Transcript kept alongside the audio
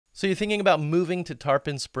So you're thinking about moving to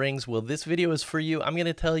Tarpon Springs? Well, this video is for you. I'm going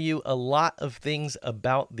to tell you a lot of things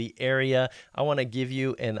about the area. I want to give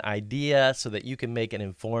you an idea so that you can make an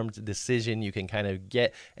informed decision. You can kind of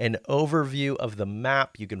get an overview of the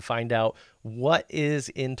map. You can find out what is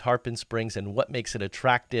in Tarpon Springs and what makes it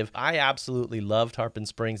attractive. I absolutely love Tarpon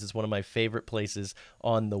Springs. It's one of my favorite places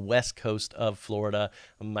on the west coast of Florida.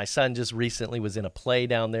 My son just recently was in a play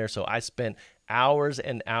down there, so I spent hours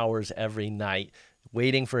and hours every night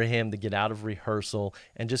waiting for him to get out of rehearsal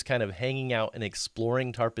and just kind of hanging out and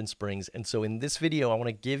exploring Tarpon Springs. And so in this video, I want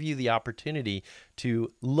to give you the opportunity to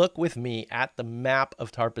look with me at the map of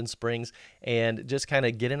Tarpon Springs and just kind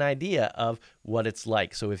of get an idea of what it's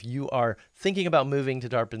like. So if you are thinking about moving to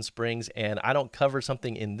Tarpon Springs and I don't cover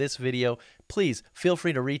something in this video, please feel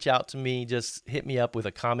free to reach out to me. Just hit me up with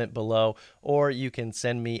a comment below, or you can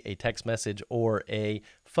send me a text message or a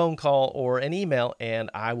phone call or an email, and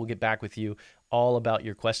I will get back with you all about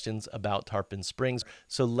your questions about Tarpon Springs.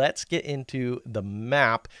 So let's get into the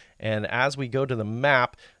map. And as we go to the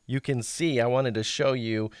map, you can see I wanted to show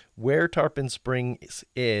you where Tarpon Springs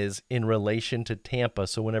is in relation to Tampa.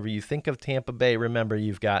 So whenever you think of Tampa Bay, remember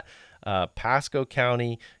you've got Pasco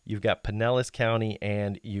County, you've got Pinellas County,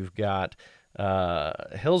 and you've got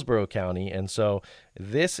Hillsborough County. And so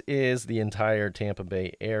this is the entire Tampa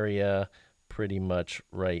Bay area, pretty much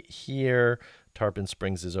right here. Tarpon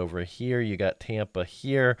Springs is over here. You got Tampa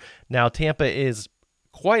here. Now, Tampa is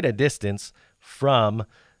quite a distance from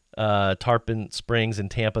Tarpon Springs and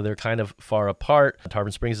Tampa. They're kind of far apart.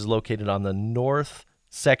 Tarpon Springs is located on the north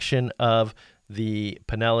section of the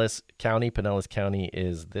Pinellas County. Pinellas County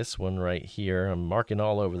is this one right here. I'm marking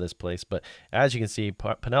all over this place, but as you can see,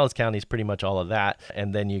 Pinellas County is pretty much all of that.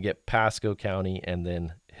 And then you get Pasco County, and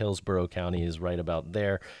then Hillsborough County is right about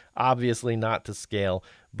there. Obviously not to scale,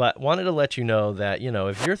 but wanted to let you know that, you know,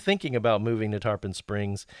 if you're thinking about moving to Tarpon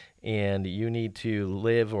Springs and you need to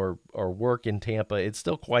live or work in Tampa, it's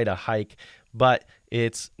still quite a hike, but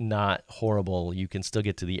it's not horrible. You can still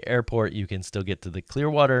get to the airport. You can still get to the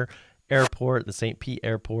Clearwater Airport, the St. Pete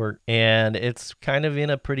Airport, and it's kind of in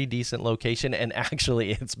a pretty decent location, and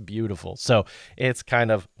actually it's beautiful. So it's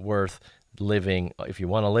kind of worth living. If you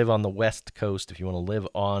want to live on the west coast, if you want to live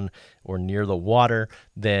on or near the water,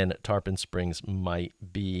 then Tarpon Springs might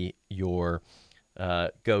be your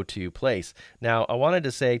go-to place. Now, I wanted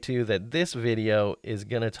to say too that this video is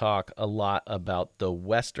going to talk a lot about the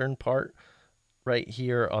western part right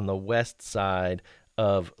here on the west side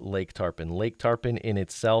of Lake Tarpon. Lake Tarpon in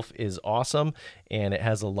itself is awesome, and it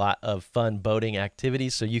has a lot of fun boating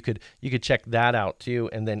activities, so you could check that out too.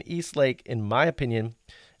 And then East Lake, in my opinion,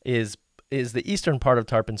 is the eastern part of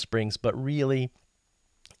Tarpon Springs, but really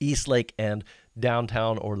East Lake and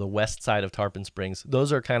downtown or the west side of Tarpon Springs,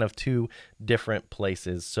 those are kind of two different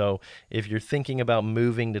places. So if you're thinking about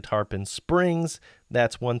moving to Tarpon Springs,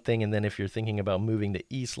 that's one thing. And then if you're thinking about moving to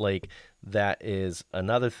East Lake, that is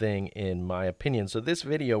another thing, in my opinion. So this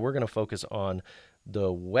video, we're going to focus on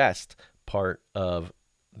the west part of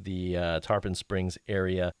the Tarpon Springs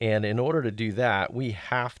area. And in order to do that, we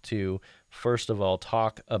have to, first of all,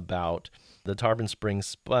 talk about the Tarpon Springs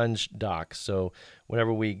Sponge Docks. So when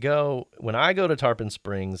I go to Tarpon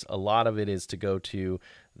Springs, a lot of it is to go to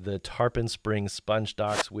the Tarpon Springs Sponge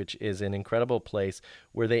Docks, which is an incredible place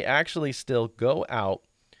where they actually still go out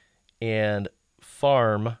and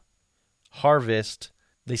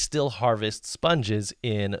they still harvest sponges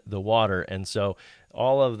in the water. And so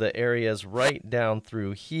all of the areas right down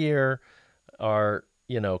through here are,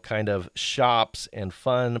 you know, kind of shops and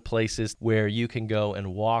fun places where you can go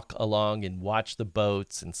and walk along and watch the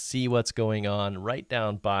boats and see what's going on right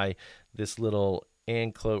down by this little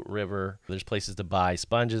Anclote River. There's places to buy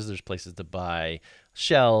sponges, there's places to buy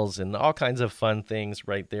shells, and all kinds of fun things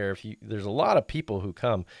right there. There's a lot of people who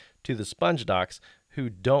come to the Sponge Docks who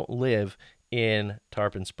don't live in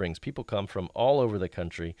Tarpon Springs. People come from all over the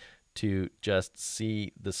country to just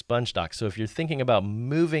see the Sponge Docks. So if you're thinking about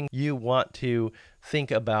moving, you want to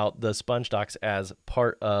think about the Sponge Docks as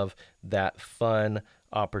part of that fun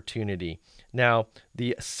opportunity. Now,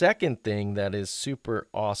 the second thing that is super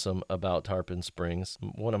awesome about Tarpon Springs,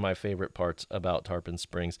 one of my favorite parts about Tarpon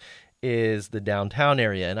Springs, is the downtown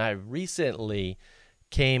area. And I recently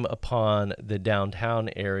came upon the downtown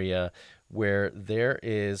area where there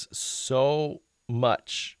is so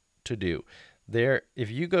much to do. If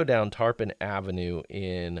you go down Tarpon Avenue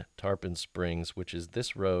in Tarpon Springs, which is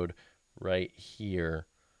this road right here,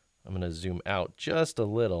 I'm going to zoom out just a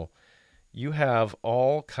little, you have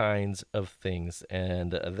all kinds of things.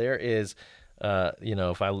 And there is,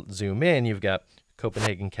 if I zoom in, you've got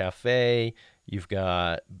Copenhagen Cafe, you've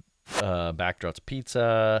got Backdrops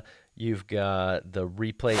Pizza, You've got the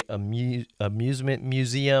Amusement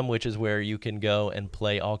Museum, which is where you can go and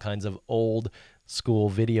play all kinds of old school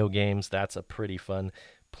video games. That's a pretty fun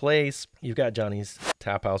place. You've got Johnny's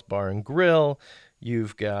Tap House Bar and Grill.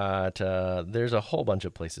 You've got, there's a whole bunch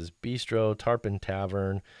of places. Bistro, Tarpon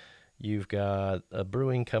Tavern. You've got a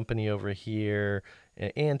brewing company over here,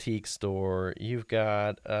 an antique store. You've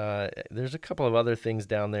got, there's a couple of other things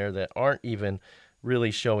down there that aren't even really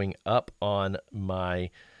showing up on my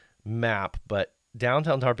map, but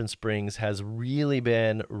downtown Tarpon Springs has really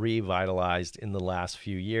been revitalized in the last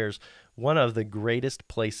few years. One of the greatest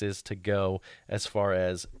places to go as far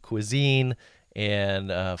as cuisine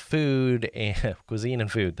and food, and cuisine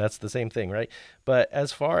and food, that's the same thing, right? But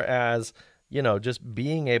as far as, you know, just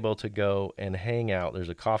being able to go and hang out, there's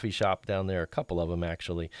a coffee shop down there, a couple of them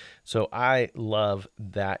actually. So I love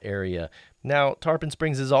that area. Now, Tarpon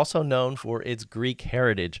Springs is also known for its Greek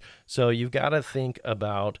heritage. So you've got to think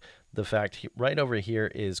about the fact right over here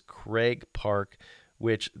is Craig Park,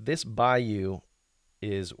 which this bayou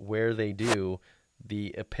is where they do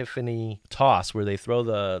the Epiphany toss, where they throw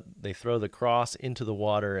the cross into the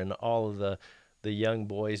water, and all of the young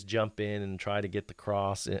boys jump in and try to get the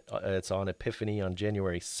cross. It's on Epiphany on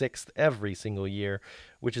January 6th every single year,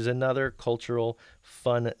 which is another cultural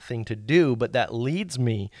fun thing to do. But that leads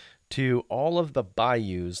me to all of the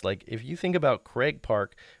bayous. Like if you think about Craig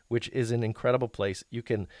Park, which is an incredible place, you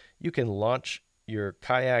can launch your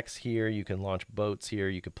kayaks here, you can launch boats here,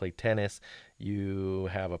 you could play tennis, you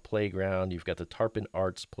have a playground, you've got the Tarpon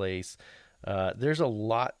Arts Place. There's a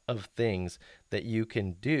lot of things that you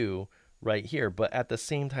can do right here, but at the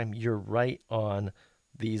same time, you're right on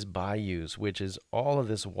these bayous, which is all of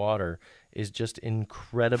this water is just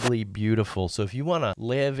incredibly beautiful. So if you want to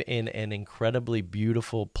live in an incredibly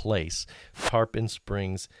beautiful place, Tarpon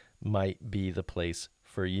Springs might be the place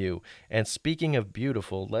for you. And speaking of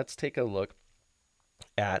beautiful, let's take a look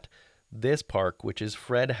at this park, which is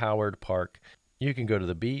Fred Howard Park. You can go to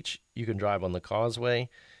the beach, you can drive on the causeway,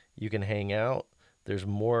 you can hang out. There's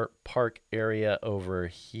more park area over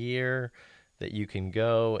here that you can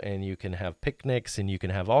go, and you can have picnics, and you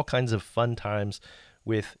can have all kinds of fun times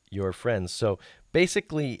with your friends. So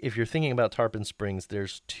basically, if you're thinking about Tarpon Springs,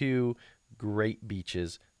 there's two great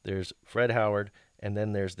beaches. There's Fred Howard, and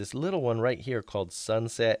then there's this little one right here called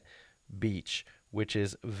Sunset Beach, which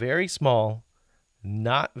is very small.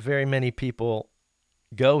 Not very many people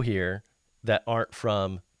go here that aren't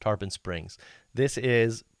from Tarpon Springs. This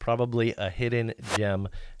is probably a hidden gem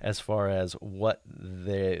as far as what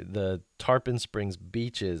the Tarpon Springs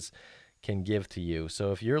beaches can give to you.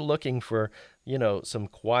 So if you're looking for, you know, some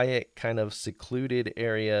quiet kind of secluded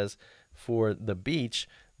areas for the beach,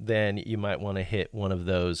 then you might want to hit one of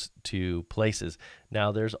those two places.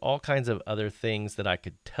 Now, there's all kinds of other things that I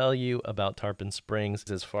could tell you about Tarpon Springs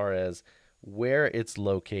as far as where it's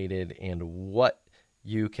located and what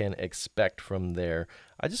you can expect from there.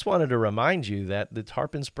 I just wanted to remind you that the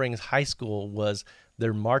Tarpon Springs High School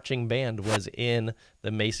their marching band was in the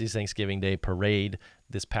Macy's Thanksgiving Day Parade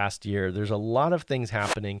this past year. There's a lot of things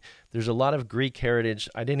happening. There's a lot of Greek heritage.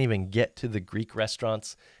 I didn't even get to the Greek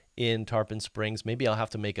restaurants in Tarpon Springs. Maybe I'll have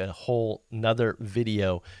to make a whole nother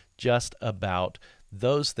video just about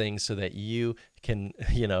those things so that you can,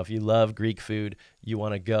 you know, if you love Greek food, you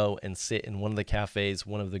want to go and sit in one of the cafes,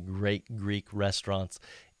 one of the great Greek restaurants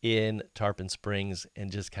in Tarpon Springs, and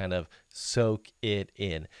just kind of soak it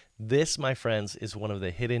in. This, my friends, is one of the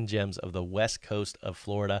hidden gems of the west coast of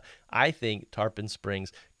Florida. I think Tarpon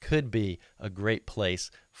Springs could be a great place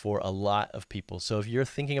for a lot of people. So if you're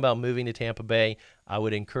thinking about moving to Tampa Bay, I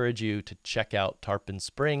would encourage you to check out Tarpon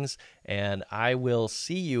Springs, and I will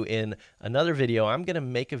see you in another video. I'm going to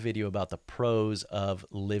make a video about the pros of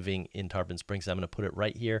living in Tarpon Springs. I'm going to put it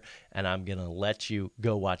right here, and I'm going to let you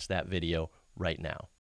go watch that video right now.